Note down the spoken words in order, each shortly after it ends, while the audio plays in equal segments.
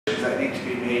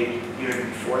made even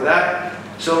before that.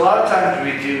 So a lot of times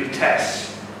we do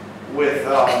tests with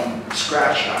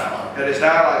scratch dialogue. That is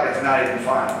dialogue that's not even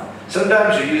final.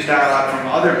 Sometimes we use dialogue from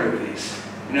other movies.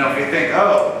 You know, if you think,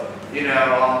 oh, you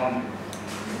know,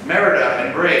 Merida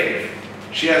in Brave,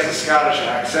 she has a Scottish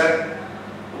accent.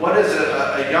 What does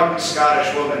a young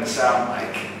Scottish woman sound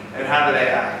like, and how do they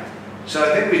act? So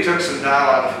I think we took some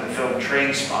dialogue from the film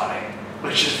Trainspotting,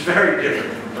 which is very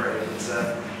different from Brave.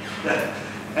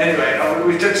 Anyway,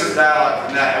 we took some dialogue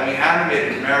from that, and we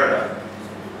animated Merida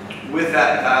with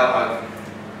that dialogue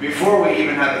before we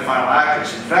even had the final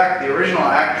actress. In fact, the original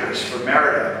actress for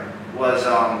Merida was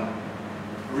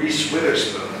Reese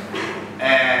Witherspoon,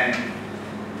 and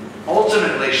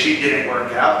ultimately she didn't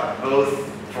work out, both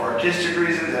for artistic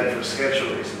reasons and for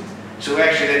schedule reasons. So we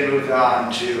actually then moved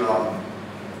on to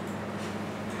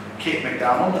Kate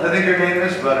McDonald, I think her name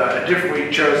is, but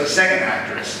we chose a second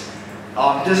actress.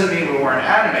 Doesn't mean we weren't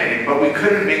animating, but we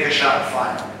couldn't make a shot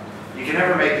final. You can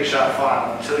never make the shot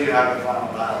final until you have the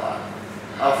final dialogue.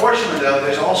 Fortunately though,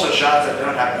 there's also shots that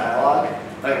don't have dialogue,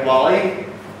 like WALL-E.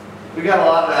 We got a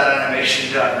lot of that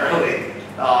animation done early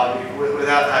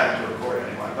without having to record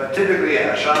anyone. But typically,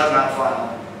 yeah, a shot is not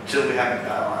final until we have the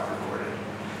dialogue recorded.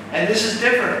 And this is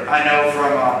different, I know,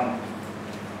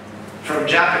 from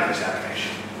Japanese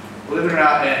animation. Believe it or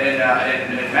not, in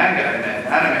manga and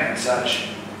anime and such,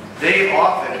 they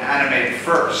often animate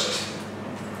first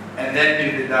and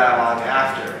then do the dialogue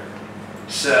after.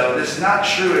 So this is not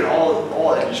true in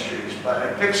all industries, but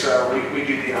at Pixar we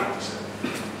do the opposite.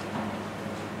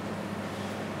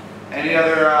 Any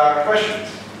other questions?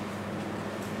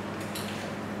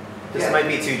 This might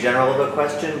be too general of a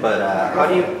question, but how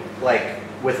do you, like,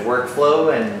 with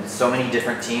workflow and so many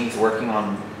different teams working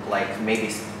on, like,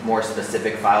 maybe more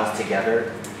specific files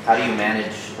together, how do you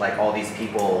manage, like, all these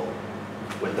people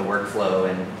with the workflow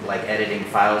and, like, editing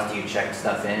files? Do you check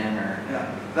stuff in, or?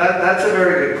 Yeah, that's a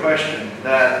very good question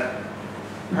that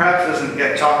perhaps doesn't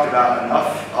get talked about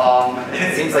enough.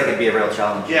 It seems like it'd be a real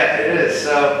challenge. Yeah, it is.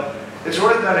 So it's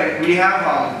worth noting, we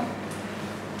have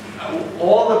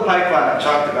all the pipeline I've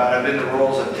talked about have been the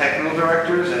roles of technical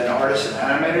directors and artists and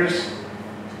animators.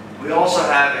 We also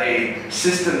have a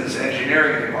systems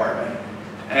engineering department,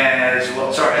 as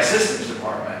well, sorry, a systems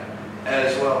department,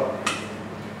 as well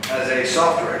as a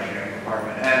software engineering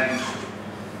department. And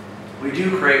we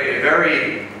do create a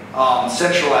very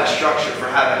centralized structure for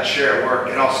how that share work,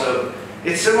 and also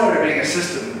it's similar to being a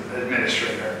system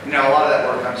administrator. You know, a lot of that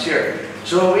work comes here.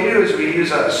 So what we do is we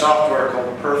use a software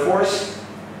called Perforce.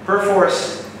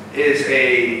 Perforce is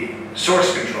a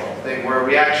source control thing where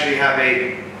we actually have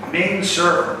a main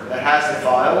server that has the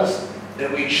files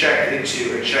that we check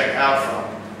into and check out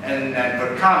from, and then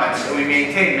put comments, and we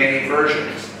maintain many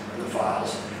versions of the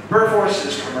files. Perforce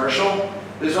is commercial.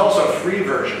 There's also free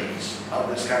versions of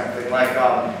this kind of thing. Like,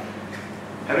 have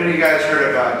any of you guys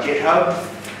heard of GitHub?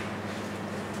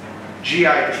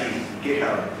 GIT,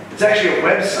 GitHub. It's actually a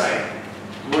website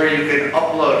where you can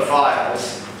upload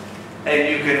files and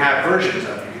you can have versions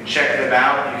of it. You can check them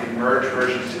out, you can merge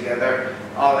versions together.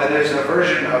 And there's a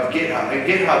version of GitHub. And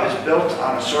GitHub is built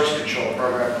on a source control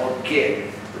program called Git,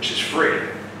 which is free.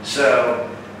 So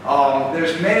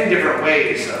there's many different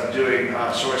ways of doing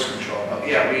source control. But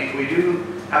yeah, we do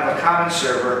have a common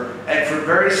server, and for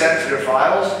very sensitive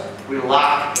files, we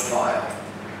lock the file.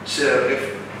 So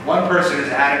if one person is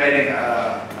animating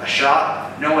a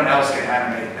shot, no one else can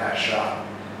animate that shot.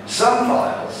 Some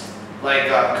files, like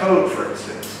code for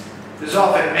instance, there's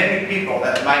often many people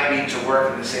that might need to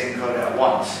work in the same code at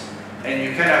once. And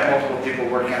you can have multiple people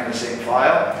working on the same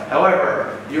file.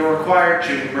 However, you're required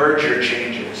to merge your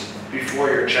changes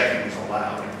before your checking is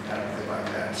allowed, kind of thing like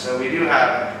that. So we do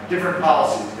have different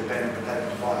policies depending on the type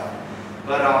of file.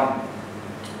 But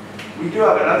we do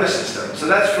have another system. So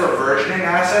that's for versioning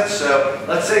assets. So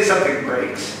let's say something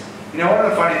breaks. You know, one of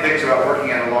the funny things about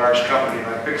working at a large company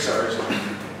like Pixar is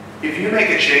if you make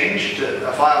a change to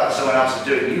a file that someone else is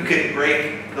doing, you can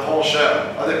break the whole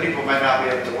show. Other people might not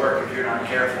be able to work if you're not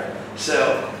careful.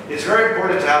 So it's very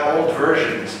important to have old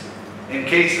versions in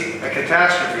case a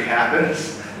catastrophe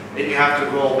happens and you have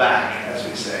to roll back, as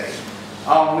we say.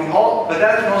 But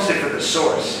that's mostly for the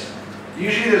source.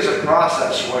 Usually there's a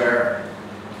process where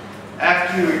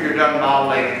after you're done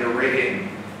modeling and you're rigging,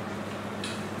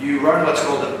 you run what's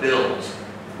called a build,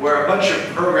 where a bunch of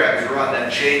programs run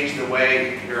that change the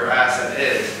way your asset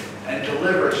is and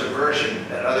delivers a version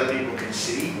that other people can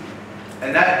see.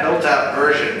 And that built-out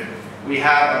version we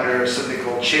have under something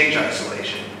called change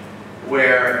isolation,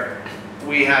 where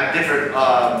we have different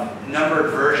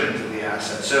numbered versions of the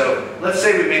asset. So let's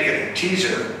say we make a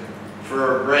teaser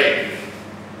for Brave,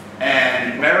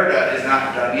 and Merida is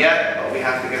not done yet, but we we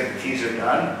have to get the teaser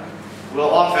done, we'll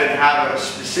often have a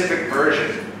specific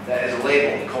version that is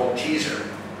labeled called teaser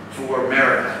for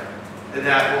Merida. And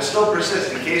that will still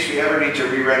persist in case we ever need to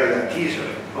re-render that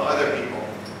teaser, but other people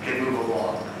can move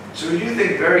along. So we do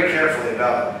think very carefully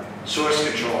about source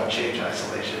control and change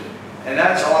isolation. And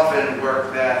that's often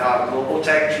work that Global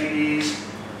Tech TDs,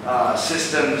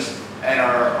 systems, and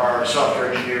our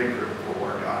software engineering group will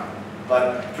work on.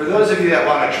 But for those of you that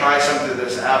want to try something of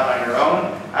this out on your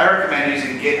own, I recommend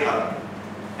using GitHub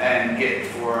and Git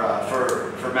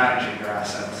for managing your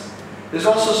assets. There's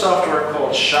also software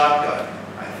called Shotgun,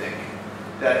 I think,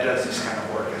 that does this kind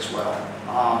of work as well.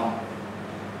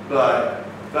 But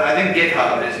I think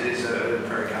GitHub is a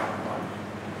very common one.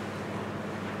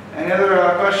 Any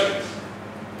other questions?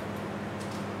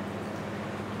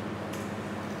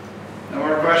 No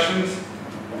more questions?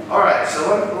 All right,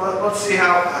 so let's see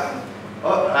how.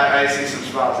 Oh, I see some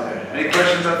spots there. Any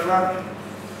questions up front?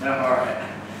 No. All right.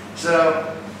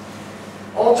 So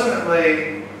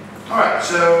ultimately, all right.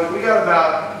 So we got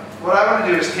about. What I want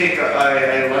to do is take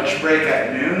a lunch break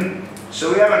at noon.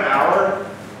 So we have an hour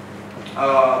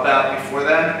about before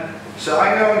then. So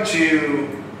I'm going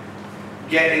to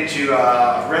get into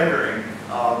rendering.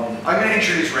 I'm going to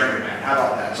introduce RenderMan. How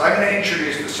about that? So I'm going to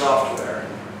introduce the software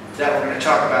that we're going to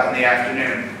talk about in the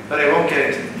afternoon, but I won't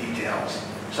get into the details.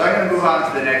 So I'm going to move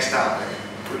on to the next topic,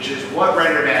 which is what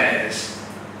RenderMan is,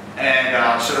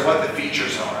 and sort of what the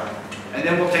features are. And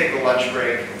then we'll take the lunch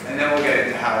break, and then we'll get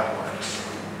into how it works.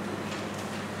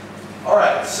 All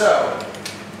right, so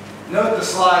note the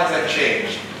slides have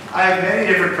changed. I have many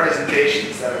different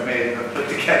presentations that are made and put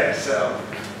together, so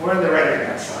we're in the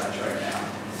RenderMan slides right now.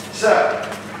 So,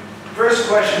 first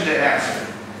question to answer.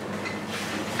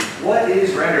 What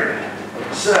is RenderMan?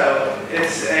 So,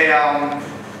 it's a,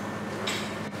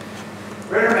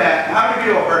 RenderMan, how many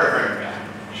people have heard of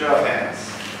RenderMan? Show of hands.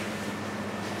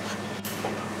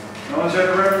 No one's heard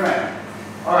of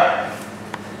RenderMan? Alright.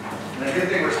 And a good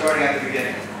thing we're starting at the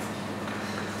beginning.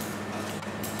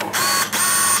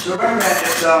 So RenderMan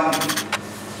is,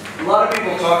 a lot of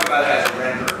people talk about it as a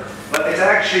renderer, but it's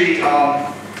actually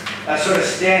a sort of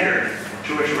standard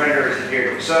to which renderers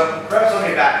adhere to. So perhaps let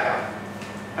me back up.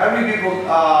 How many people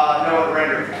know what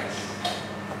rendering is?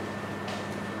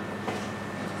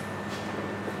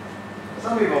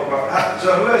 Some people, so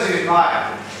who has used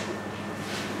Maya?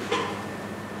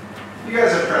 You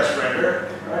guys have pressed render,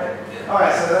 right? All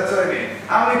right, so that's what I mean.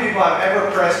 How many people have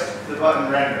ever pressed the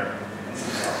button render?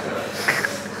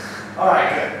 All right,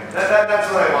 good. That's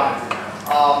what I wanted to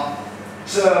know.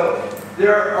 So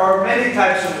there are many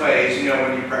types of ways,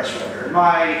 when you press render. In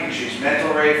Maya, you can choose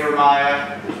mental ray for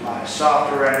Maya. There's Maya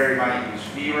software render. You might use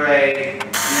V-Ray.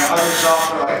 Other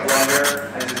software like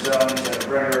Blender has its own set of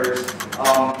renderers.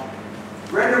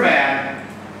 RenderMan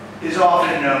is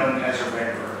often known as a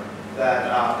renderer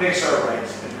that Pixar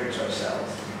writes and Pixar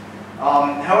sells.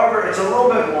 However, it's a little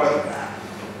bit more than that.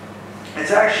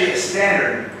 It's actually a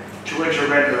standard to which a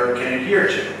renderer can adhere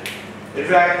to. In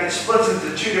fact, it splits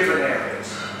into two different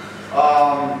areas.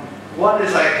 One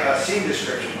is like a scene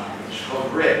description language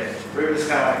called RIB. RIB is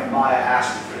kind of like a Maya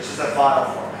ASCII, but it's just a file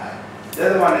format. The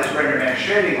other one is RenderMan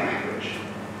shading language,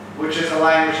 which is a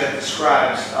language that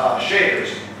describes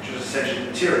shaders, which is essentially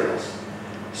materials.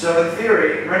 So in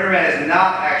theory, RenderMan is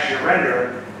not actually a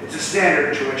renderer, it's a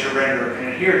standard to which a renderer can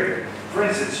adhere to. For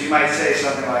instance, you might say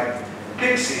something like,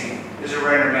 PigScene is a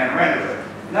RenderMan renderer.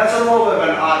 And that's a little bit of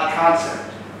an odd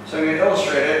concept. So I'm going to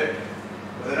illustrate it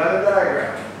with another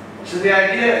diagram. So the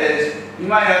idea is, you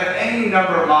might have any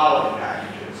number of modeling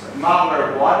packages. Like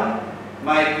Modeler 1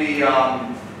 might be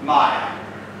Maya.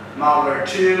 Modeler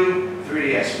 2,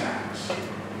 3ds Max.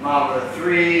 Modeler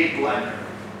 3, Blender.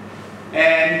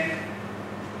 And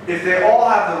if they all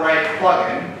have the right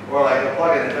plugin, or like a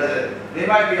plugin that does it, they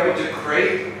might be able to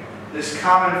create this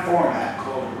common format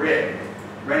called RIB,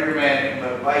 RenderMan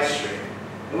Input Byte Stream,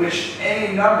 in which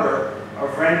any number of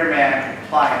RenderMan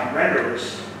compliant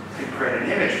renderers can create an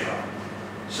image from.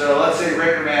 So let's say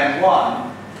RenderMan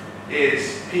 1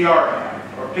 is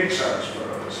PRMan, or Pixar's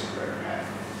photos of RenderMan.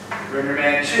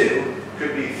 RenderMan 2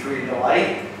 could be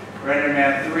 3Delight.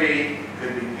 RenderMan 3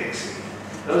 could be Pixie.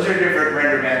 Those are different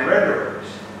RenderMan renderers.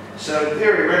 So in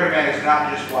theory, RenderMan is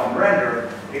not just one renderer.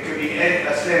 It could be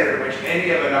a standard in which any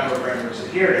of a number of renderers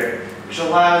adhere to, which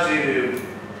allows you to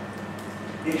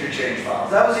interchange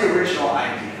files. That was the original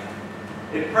idea.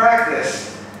 In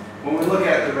practice, when we look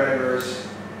at the renderers,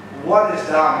 one is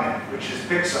dominant, which is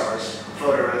Pixar's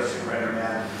photorealistic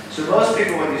RenderMan. So most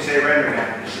people, when you say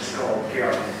RenderMan, it's just called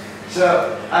PRMan.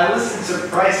 So I listed some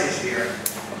prices here.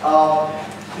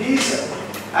 These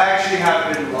actually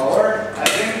have been lower, I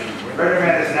think.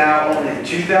 RenderMan is now only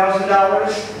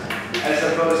 $2,000 as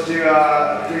opposed to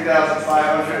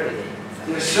 $3,500.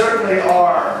 There certainly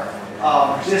are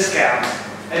discounts,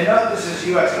 and note this is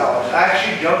US dollars. I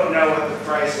actually don't know what the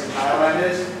price in Thailand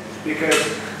is because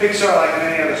Pixar, like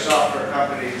many other software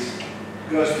companies,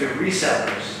 goes through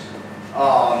resellers.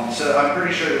 So I'm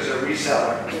pretty sure there's a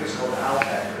reseller, I think it's called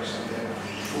Alpec or something,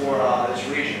 for this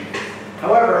region.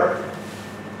 However,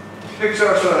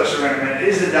 Pixar Source RenderMan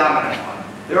is the dominant one.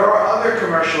 There are other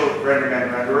commercial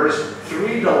RenderMan renderers.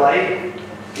 3Delight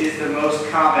is the most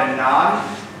common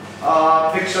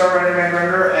non-Pixar RenderMan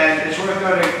renderer, and it's worth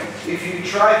noting, if you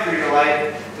try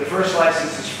 3Delight, the first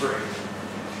license is free.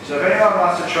 So if anyone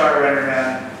wants to try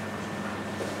RenderMan,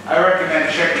 I recommend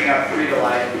checking out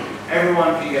 3Delight.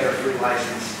 Everyone can get a free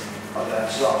license of that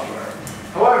software.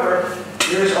 However,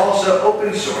 there's also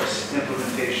open source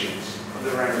implementations of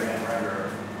the RenderMan renderer,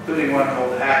 including one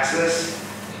called Axis,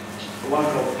 one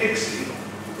called Pixie,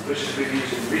 which has been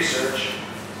used in research,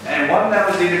 and one that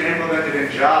was even implemented in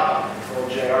Java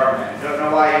called JRman. Don't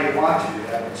know why you would want to do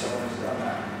that, but someone has done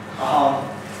that.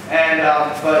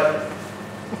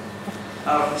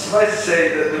 Suffice to say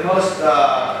that the most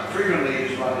frequently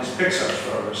used one is Pixar's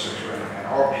Photo Research RenderMan,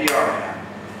 or PRMan.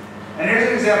 And here's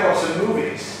an example of some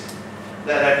movies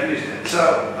that have used it. So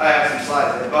I have some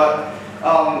slides there, but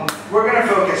we're going to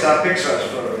focus on Pixar's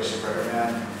Photo Research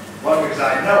RenderMan. One, because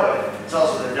I know it. It's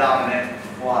also the dominant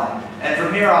one. And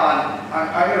from here on,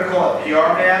 I'm going to call it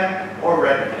PRMan or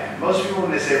RenderMan. Most people,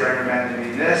 when they say RenderMan, they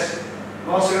mean this.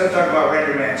 I'm also going to talk about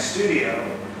RenderMan Studio,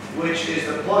 which is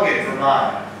the plugin for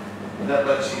Maya that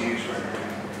lets you use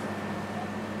RenderMan.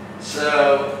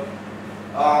 So,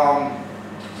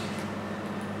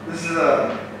 this is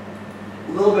a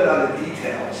little bit on the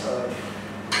details of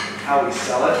how we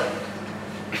sell it.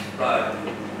 But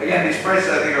again, these prices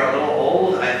I think are a little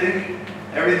old. I think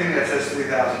everything that says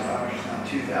 $3,500 is now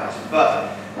 $2,000.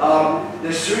 But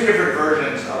there's 3 different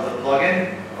versions of the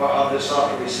plugin or of the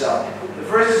software we sell. The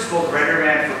first is called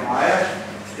RenderMan for Maya.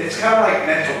 It's kind of like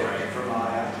MentalRay for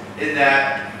Maya in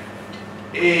that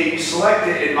you select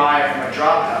it in Maya from a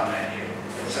drop-down menu.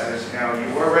 It says,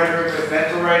 you were rendering with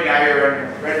MentalRay, now you're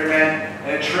in RenderMan,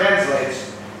 and it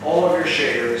translates all of your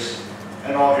shaders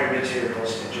and all of your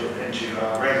materials into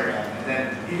RenderMan. And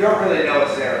then you don't really know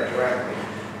it's there directly.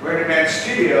 RenderMan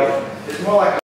Studio is more like